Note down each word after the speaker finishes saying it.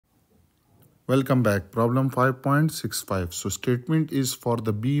Welcome back. Problem 5.65. So statement is for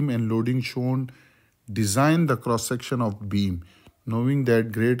the beam and loading shown. Design the cross section of beam. Knowing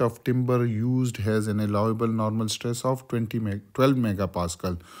that grade of timber used has an allowable normal stress of 12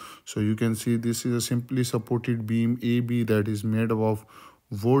 megapascal. So you can see this is a simply supported beam AB that is made up of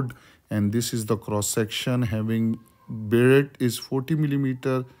wood, and this is the cross section having breadth is 40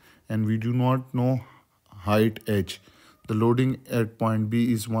 millimeter, and we do not know height h. The loading at point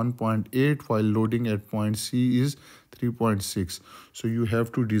B is 1.8 while loading at point C is 3.6. So you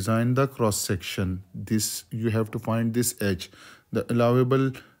have to design the cross section. This you have to find this h. The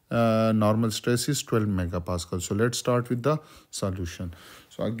allowable normal stress is 12 megapascal. So let's start with the solution.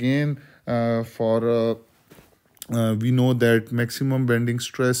 So again, we know that maximum bending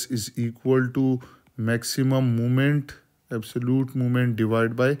stress is equal to maximum moment, absolute moment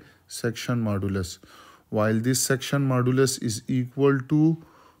divided by section modulus. While this section modulus is equal to,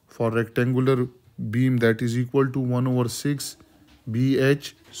 for rectangular beam, that is equal to 1 over 6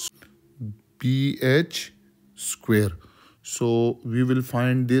 BH square. So we will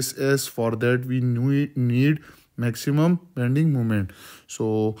find this as, for that we need maximum bending moment.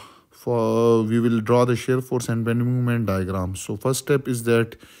 So we will draw the shear force and bending moment diagram. So first step is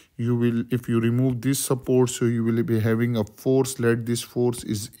that you will, if you remove this support, so you will be having a force. Let this force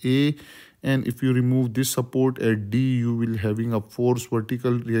is A, and if you remove this support at D, you will having a force,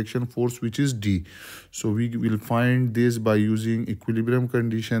 vertical reaction force, which is D. So we will find this by using equilibrium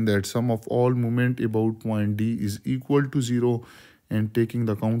condition, that sum of all moment about point D is equal to 0, and taking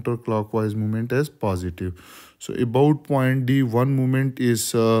the counterclockwise movement as positive. So about point D, one moment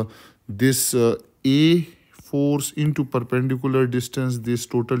is this A force into perpendicular distance. This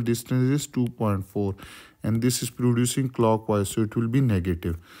total distance is 2.4, and this is producing clockwise, so it will be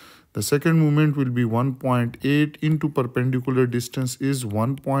negative. The second movement will be 1.8 into perpendicular distance is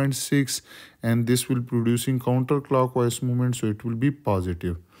 1.6, and this will producing counterclockwise movement, so it will be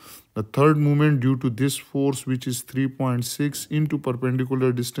positive. The third movement due to this force, which is 3.6 into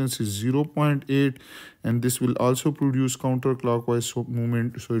perpendicular distance, is 0.8, and this will also produce counterclockwise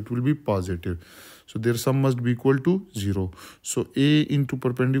movement, so it will be positive. So their sum must be equal to 0. So A into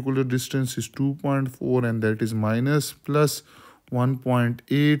perpendicular distance is 2.4, and that is minus, plus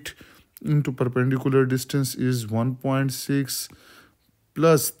 1.8 into perpendicular distance is 1.6,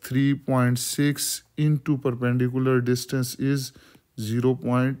 plus 3.6 into perpendicular distance is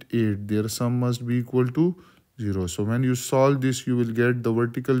 0.8. Their sum must be equal to 0. So when you solve this, you will get the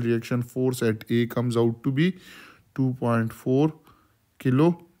vertical reaction force at A comes out to be 2.4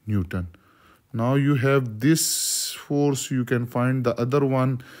 kilonewton. Now you have this force, you can find the other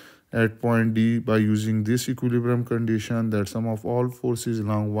one at point D by using this equilibrium condition, that sum of all forces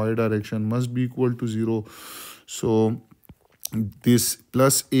along y direction must be equal to 0. So this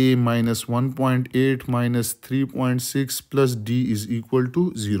plus A minus 1.8 minus 3.6 plus D is equal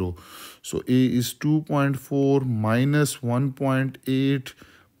to 0. So A is 2.4 minus 1.8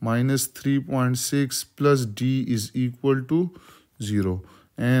 minus 3.6 plus D is equal to 0.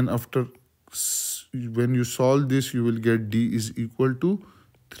 And after, when you solve this, you will get D is equal to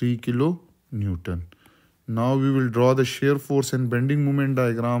 3 kilonewton. Now we will draw the shear force and bending moment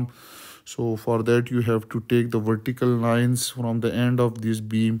diagram. So for that, you have to take the vertical lines from the end of this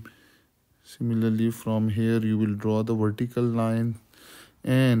beam. Similarly, from here you will draw the vertical line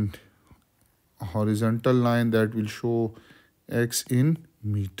and horizontal line that will show x in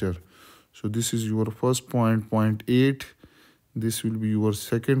meter. So this is your first point, point 8. This will be your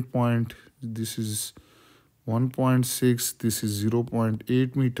second point. This is 1.6, this is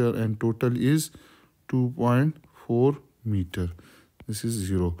 0.8 meter, and total is 2.4 meter. This is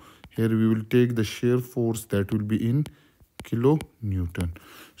 0. Here we will take the shear force, that will be in kilonewton.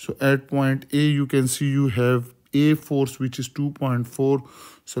 So at point A, you can see you have A force, which is 2.4.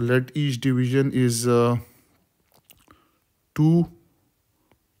 So let each division is 2,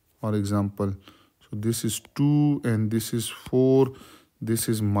 for example. So this is 2, and this is 4. This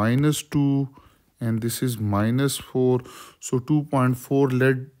is minus 2, and this is minus 4. So 2.4,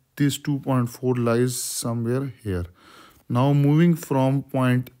 let this 2.4 lies somewhere here. Now moving from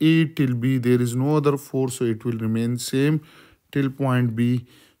point A till B, there is no other force, so it will remain same till point B.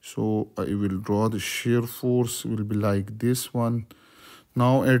 So I will draw the shear force, will be like this one.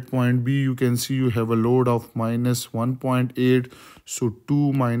 Now at point B, you can see you have a load of minus 1.8. So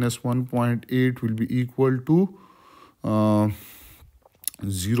 2 minus 1.8 will be equal to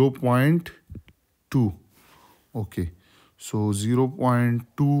 0.2. Okay, so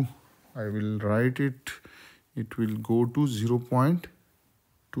 0.2, I will write it. It will go to 0.2.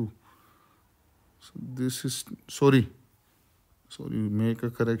 So this is, sorry, sorry, make a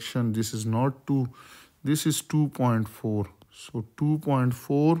correction, this is not 2, this is 2.4. So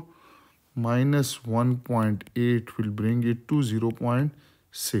 2.4 minus 1.8 will bring it to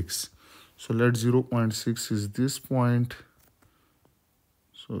 0.6. So let 0.6 is this point,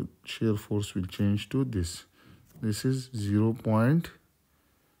 so shear force will change to this. This is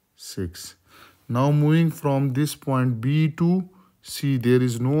 0.6. Now moving from this point B to C, there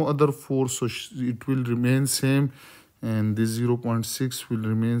is no other force, so it will remain same, and this 0.6 will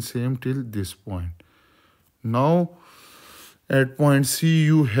remain same till this point. Now at point C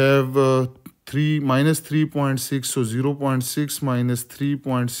you have 3 minus 3.6, so 0.6 minus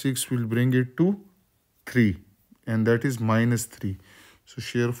 3.6 will bring it to 3, and that is minus 3. So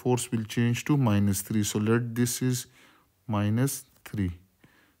shear force will change to minus 3. So let this is minus 3.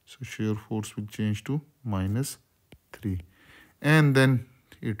 So shear force will change to minus 3. And then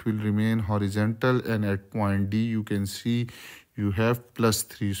it will remain horizontal, and at point D you can see you have plus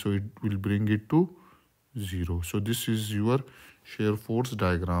 3. So it will bring it to 0. So this is your shear force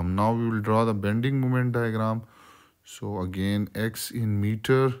diagram. Now we will draw the bending moment diagram. So again, X in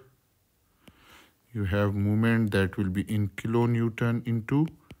meter, you have moment that will be in kilonewton into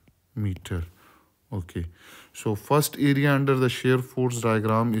meter. Okay, so first area under the shear force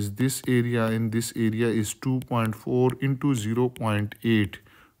diagram is this area, and this area is 2.4 into 0.8,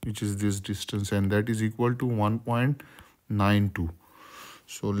 which is this distance, and that is equal to 1.92.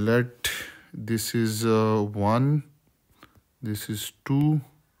 So let this is 1, this is 2,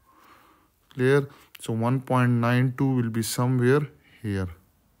 clear? So 1.92 will be somewhere here.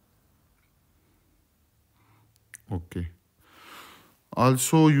 Okay.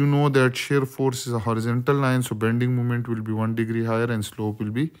 Also, you know that shear force is a horizontal line, so bending moment will be 1 degree higher and slope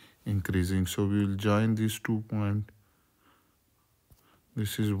will be increasing. So we will join these 2 points.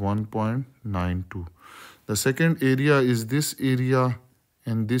 This is 1.92. The second area is this area,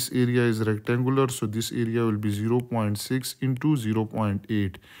 and this area is rectangular, so this area will be 0.6 into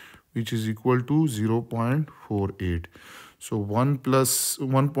 0.8, which is equal to 0.48. So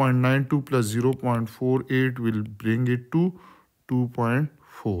 1.92 plus 0.48 will bring it to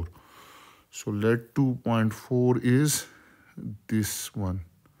 2.4. So let 2.4 is this one.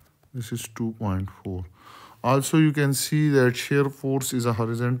 This is 2.4. Also you can see that shear force is a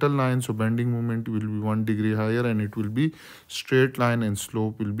horizontal line, so bending moment will be 1 degree higher, and it will be straight line and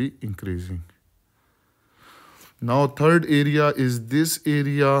slope will be increasing. Now third area is this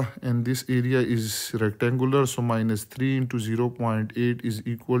area, and this area is rectangular, so minus 3 into 0.8 is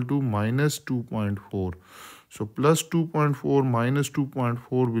equal to minus 2.4. So plus 2.4 minus 2.4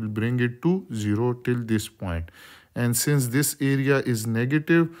 will bring it to 0 till this point. And since this area is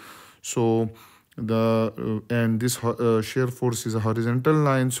negative, so this shear force is a horizontal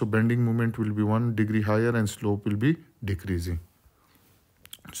line, so bending moment will be 1 degree higher and slope will be decreasing.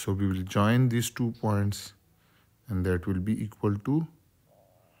 So we will join these 2 points, and that will be equal to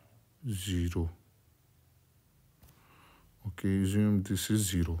 0. Okay, assume this is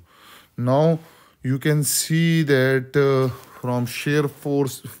 0. Now you can see that from shear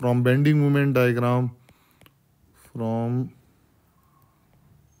force, from bending moment diagram, from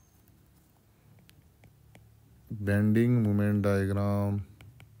bending moment diagram,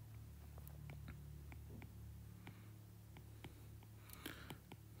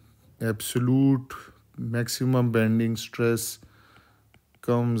 absolute maximum bending stress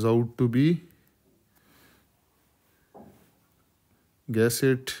comes out to be, guess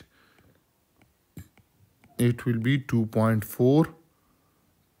it, it will be 2.4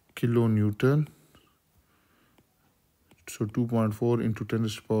 kilonewton. So 2.4 into 10 to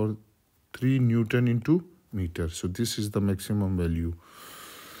the power 3 Newton into meter. So this is the maximum value.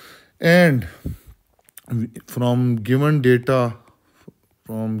 And from given data,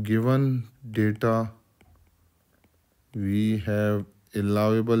 we have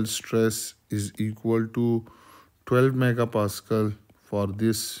allowable stress is equal to 12 megapascal for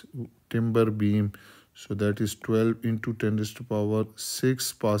this timber beam. So that is 12 into 10 to the power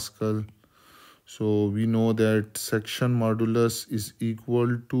 6 Pascal. So we know that section modulus is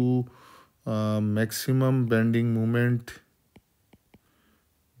equal to maximum bending moment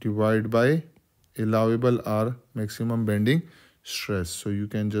divided by allowable or maximum bending stress. So you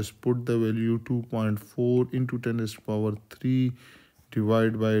can just put the value 2.4 into 10 to the power 3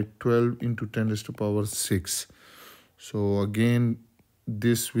 divided by 12 into 10 to the power 6. So again,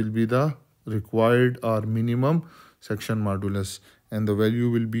 this will be the required or minimum section modulus, and the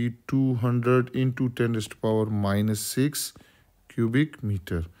value will be 200 into 10 to the power minus 6 cubic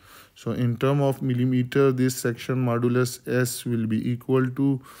meter. So in term of millimeter, this section modulus S will be equal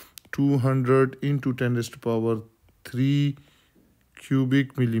to 200 into 10 to the power 3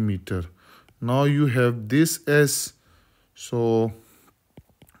 cubic millimeter. Now you have this as, so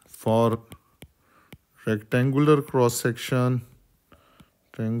for rectangular cross section,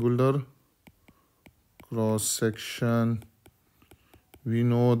 we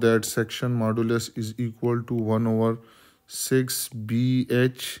know that section modulus is equal to 1 over 6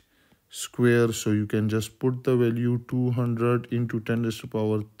 bh square. So you can just put the value 200 into 10 raised to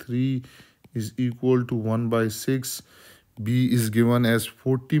power 3 is equal to 1 by 6. B is given as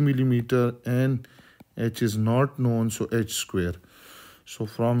 40 millimeter and h is not known, so h square. So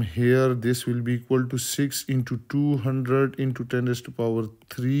from here this will be equal to 6 into 200 into 10 raised to power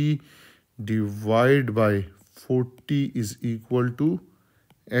 3 divide by 40 is equal to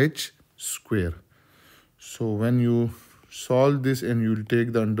h square. So when you solve this and you will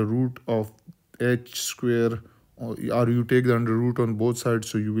take the under root of h square, or you take the under root on both sides,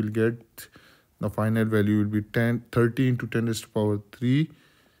 so you will get the final value will be 30 into 10 raised to power 3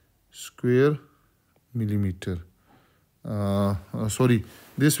 square millimeter. Sorry,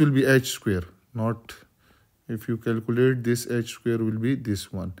 this will be h square, not, if you calculate this, h square will be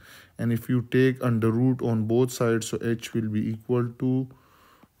this one. And if you take under root on both sides, so h will be equal to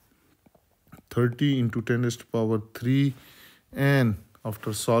 30 into 10 raised to power 3. And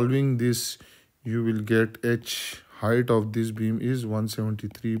after solving this, you will get h height of this beam is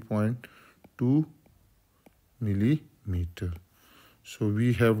 173.2 millimeter. So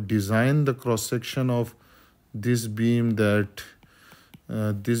we have designed the cross section of this beam, that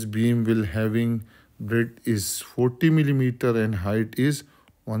this beam will having breadth is 40 millimeter and height is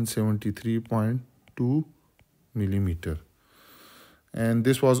 173.2 millimeter. And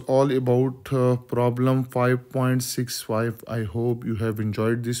this was all about problem 5.65. I hope you have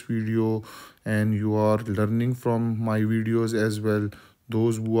enjoyed this video and you are learning from my videos as well.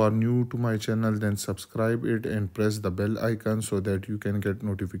 Those who are new to my channel, then subscribe it and press the bell icon so that you can get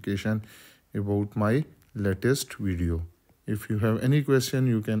notification about my latest video. If you have any question,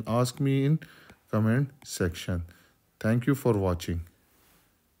 you can ask me in comment section. Thank you for watching.